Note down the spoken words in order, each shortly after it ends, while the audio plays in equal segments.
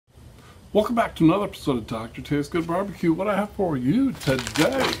Welcome back to another episode of Dr. Tastes Good Barbecue. What I have for you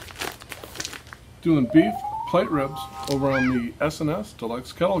today, doing beef plate ribs over on the SnS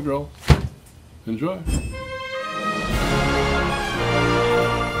Deluxe Kettle Grill. Enjoy.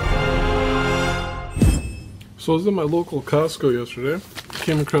 So I was in my local Costco yesterday,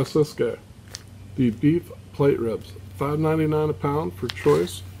 came across this guy, the beef plate ribs, $5.99 a pound for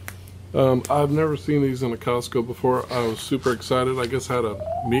choice. I've never seen these in a Costco before. I was super excited. I guess I had a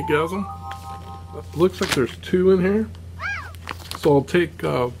meatgasm. It looks like there's two in here. So I'll take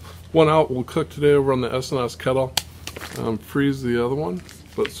one out. We'll cook today over on the SnS kettle. Freeze the other one,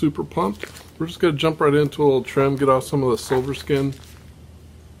 but super pumped. We're just going to jump right into a little trim, get off some of the silver skin,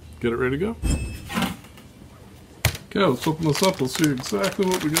 get it ready to go. Okay, let's open this up. We'll see exactly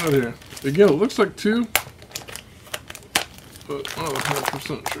what we got here. Again, it looks like two, but I'm not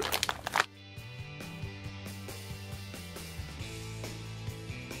 100% sure.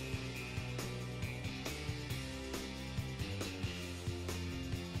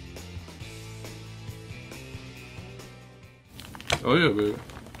 Oh yeah, baby.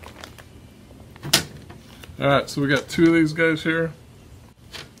 Alright, so we got two of these guys here.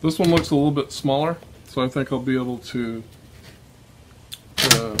 This one looks a little bit smaller, so I think I'll be able to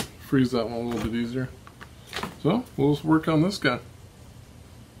freeze that one a little bit easier. So, we'll just work on this guy.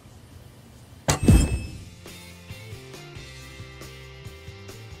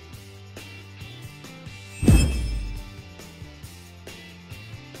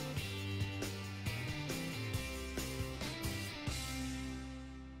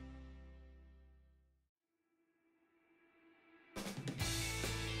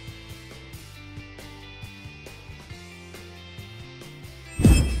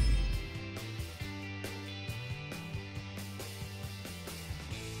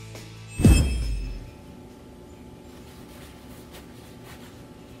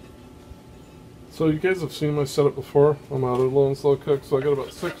 So you guys have seen my setup before. I'm out of low and slow cook, so I got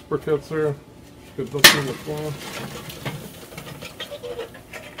about 6 briquettes here. Get this in the floor.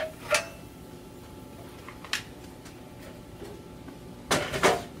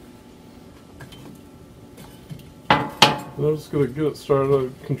 And I'm just going to get it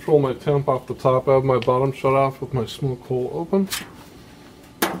started. I control my temp off the top. I have my bottom shut off with my smoke hole open.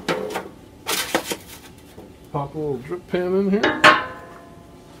 Pop a little drip pan in here.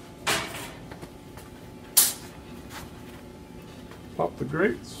 Pop the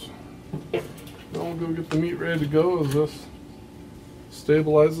grates. Then we'll go get the meat ready to go as this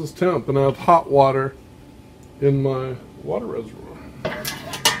stabilizes temp. And I have hot water in my water reservoir.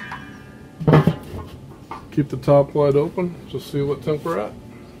 Keep the top wide open, just see what temp we're at.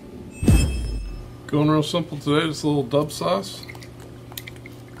 Going real simple today, just a little dub sauce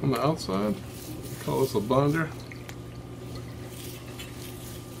on the outside. Call this a binder.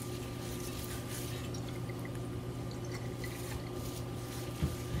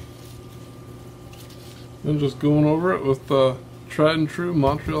 And just going over it with the tried and true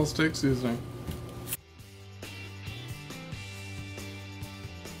Montreal steak seasoning.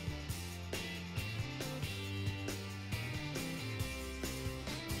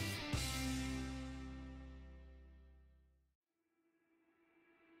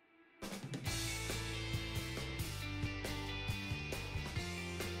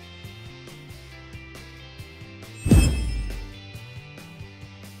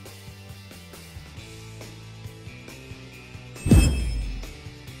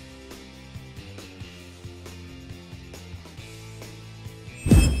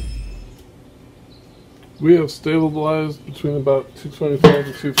 We have stabilized between about 225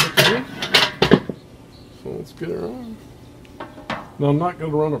 and 250. So let's get it on. Now I'm not going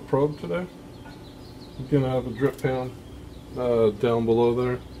to run a probe today. Again, I have a drip pan down below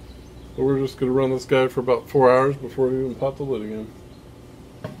there. But we're just going to run this guy for about 4 hours before we even pop the lid again.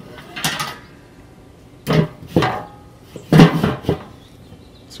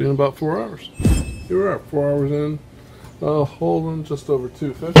 See you in about 4 hours. Here we are, 4 hours in. Holding just over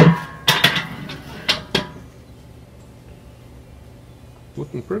 250.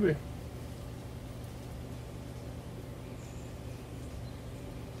 Looking pretty.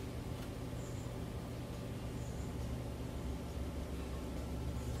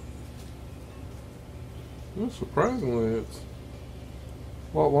 Well, surprisingly, it's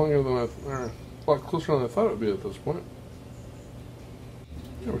a lot longer than a lot closer than I thought it would be at this point.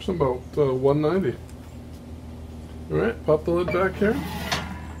 Yeah, we're something about 190. All right, pop the lid back here.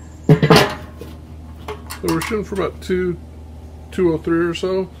 So we're shooting for about 203 or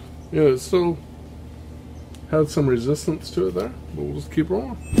so. Yeah, it still had some resistance to it there, but we'll just keep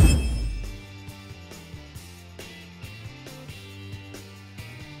rolling.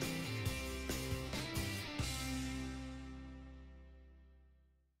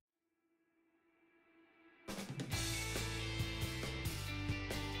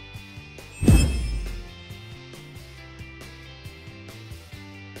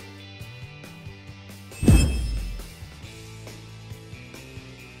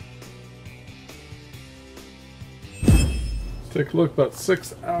 Take a look, about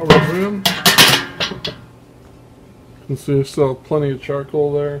 6 hours in. You can see still plenty of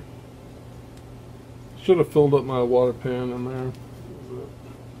charcoal there. Should have filled up my water pan in there.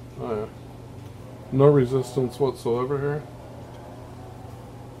 Oh yeah. No resistance whatsoever here.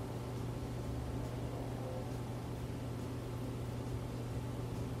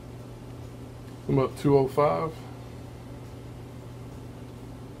 About 205.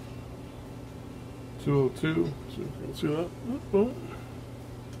 202. So you can see that.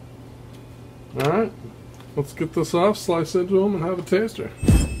 Alright. Let's get this off, slice into them, and have a taster.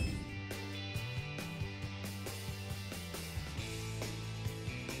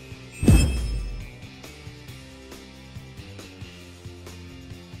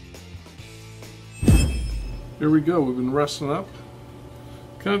 Here we go. We've been resting up.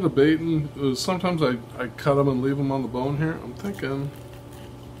 Kind of debating. Sometimes I cut them and leave them on the bone here. I'm thinking.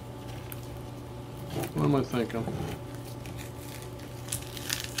 What am I thinking?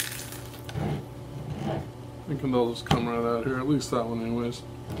 Thinking they'll just come right out here. At least that one, anyways.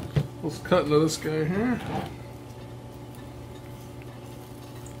 Let's cut into this guy here.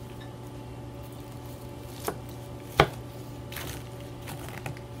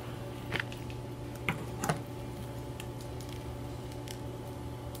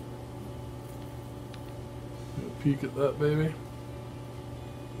 Peek at that baby.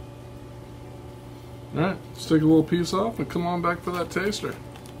 Alright, let's take a little piece off and come on back for that taster.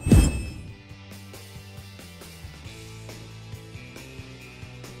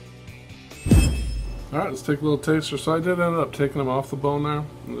 Alright, let's take a little taster. So I did end up taking them off the bone there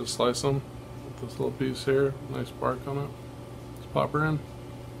and just slice them with this little piece here. Nice bark on it. Let's pop her in.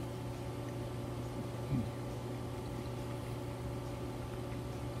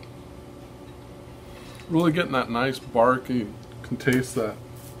 Really getting that nice bark. You can taste that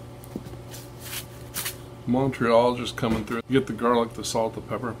Montreal just coming through. You get the garlic, the salt, the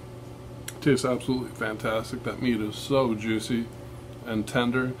pepper. It tastes absolutely fantastic. That meat is so juicy and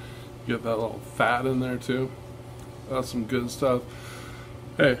tender. You get that little fat in there too. That's some good stuff.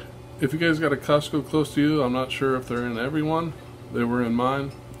 Hey, if you guys got a Costco close to you, I'm not sure if they're in everyone. They were in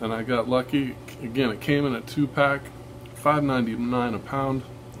mine, and I got lucky. Again, it came in a 2-pack, $5.99 a pound.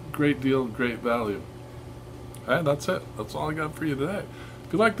 Great deal, great value. Alright, that's it. That's all I got for you today.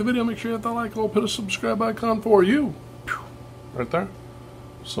 If you like the video, make sure you hit that like, and put a subscribe icon for you. Right there.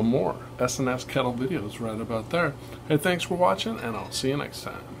 Some more SnS Kettle videos right about there. Hey, thanks for watching, and I'll see you next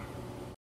time.